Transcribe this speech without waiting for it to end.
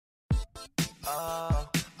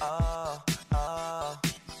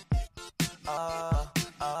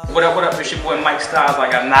What up, it's your boy Mike Styles. I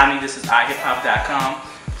got Nani, this is iHipHop.com.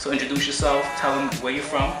 So introduce yourself, tell them where you're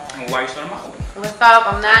from and why you started modeling. What's up,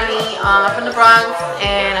 I'm Nani, I'm from the Bronx,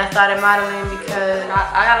 and I started modeling because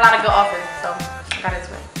I got a lot of good offers, so I got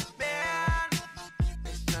into it.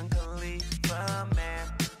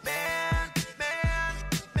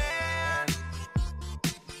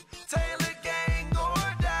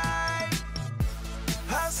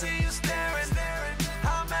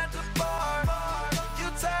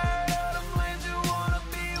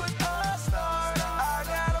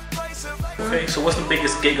 Okay, so what's the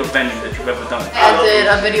biggest gig or venue that you've ever done? I did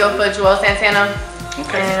a video for Joel Santana,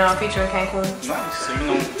 okay, and featuring Cancun. Nice. So you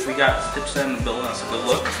know we got Dipset in the building. That's a good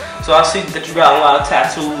look. So I see that you got a lot of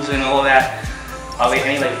tattoos and all that. Are there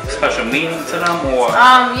any like special meaning to them, or?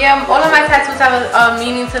 Yeah, all of my tattoos have a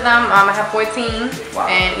meaning to them. I have 14,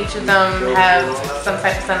 wow, and each of them have some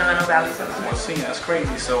type of sentimental value to them. 14, that's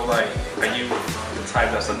crazy. So like, are you the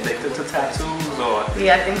type that's addicted to tattoos, or?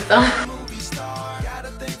 Yeah, I think so.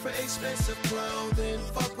 Expensive clothing,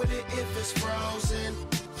 fuck with it if it's frozen.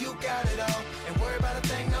 You got it all, and worry about a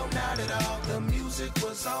thing, no, not at all. The music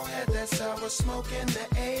was on, had that sour smoke in the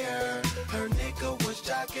air. Her nigga was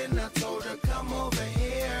jocking, I told her come over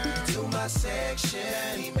here to my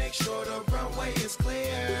section. He make sure the runway is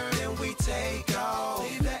clear, then we take off.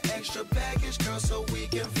 Leave that extra baggage, girl, so we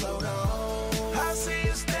can float on. I see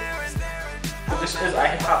you staring. This is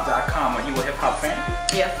iHipHop.com. Are you a hip hop fan?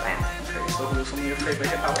 Yes, I am. Okay, so who's some of your favorite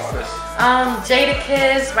hip hop artists?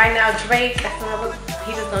 Jadakiss, right now Drake. That's another,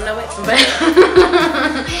 he just don't know it.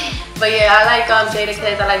 But yeah, I like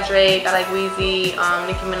Jadakiss, I like Drake, I like Weezy,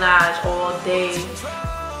 Nicki Minaj all day.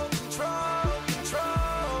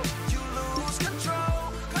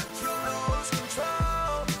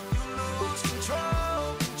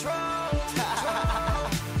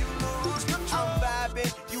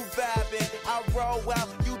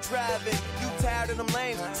 You tired of them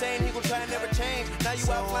lanes, saying you gon' try to never change. Now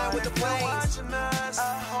you out flying with the planes.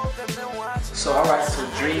 So alright, so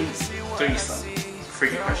dream threesome.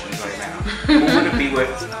 Freaky questions right now. Who would it be with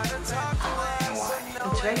and why?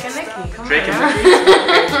 Drake and Nicki, come Drake on. and Nicki?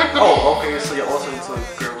 Okay. Oh, okay, so you're also into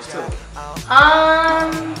girls too?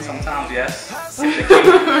 Sometimes, yes.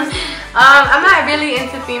 I'm not really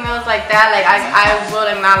into females like that. Like I will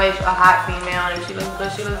acknowledge a hot female, and if she looks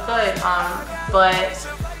good, she looks good. But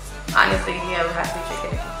honestly, yeah, we have to be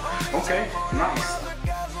chicken. Okay, nice.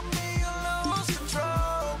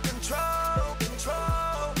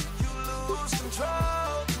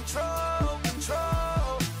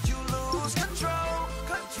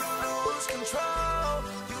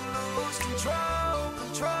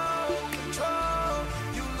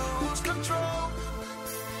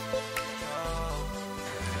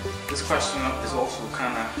 This question is also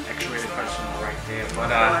kind of X-rated question right there, but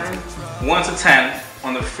 1 to 10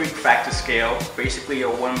 on the freak factor scale. Basically, a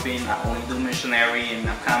 1 being I only do missionary and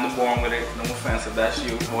I'm kind of boring with it. No offense if that's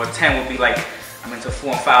you. Or a 10 would be like I'm into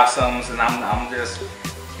 4 and 5 sums and I'm just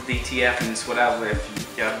DTF and it's whatever.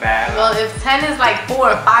 If you're bad. Well, if 10 is like 4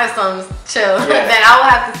 or 5 songs, chill. Yeah. Then I would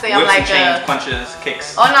have to say I'm like chains, punches,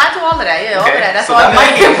 kicks. Oh no, I do all of that. Yeah, all of that. That's so all. That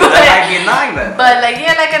might be a 9 then. But like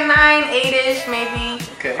yeah, like a 9, 8ish maybe.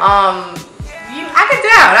 Okay. I get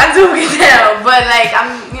down. I do get down. But like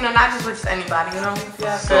I'm, not just with anybody.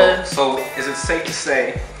 Yeah. So is it safe to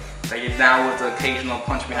say that you're down with the occasional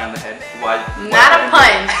punch behind the head? Not a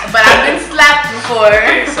punch, but I've been slapped before.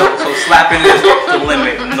 Okay, so slapping is the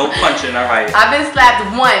limit. No punching. All right. I've been slapped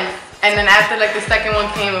once, and then after like the second one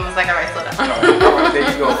came, it was like, all right, slow down. All right, there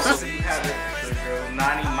you go. So you have it, your girl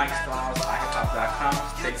Nani, Mike Styles, iHipHop.com.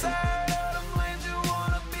 Take some.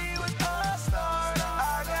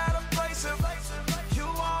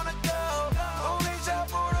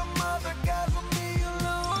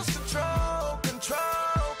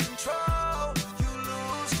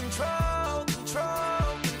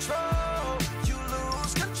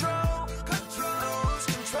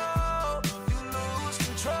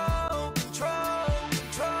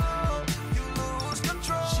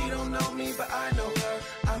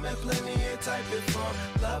 Type it for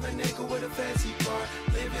love a nigga with a fancy car.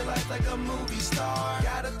 Live your life like a movie star.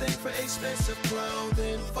 Got a thing for expensive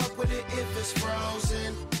clothing. Fuck with it if it's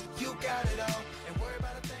frozen. You got it all.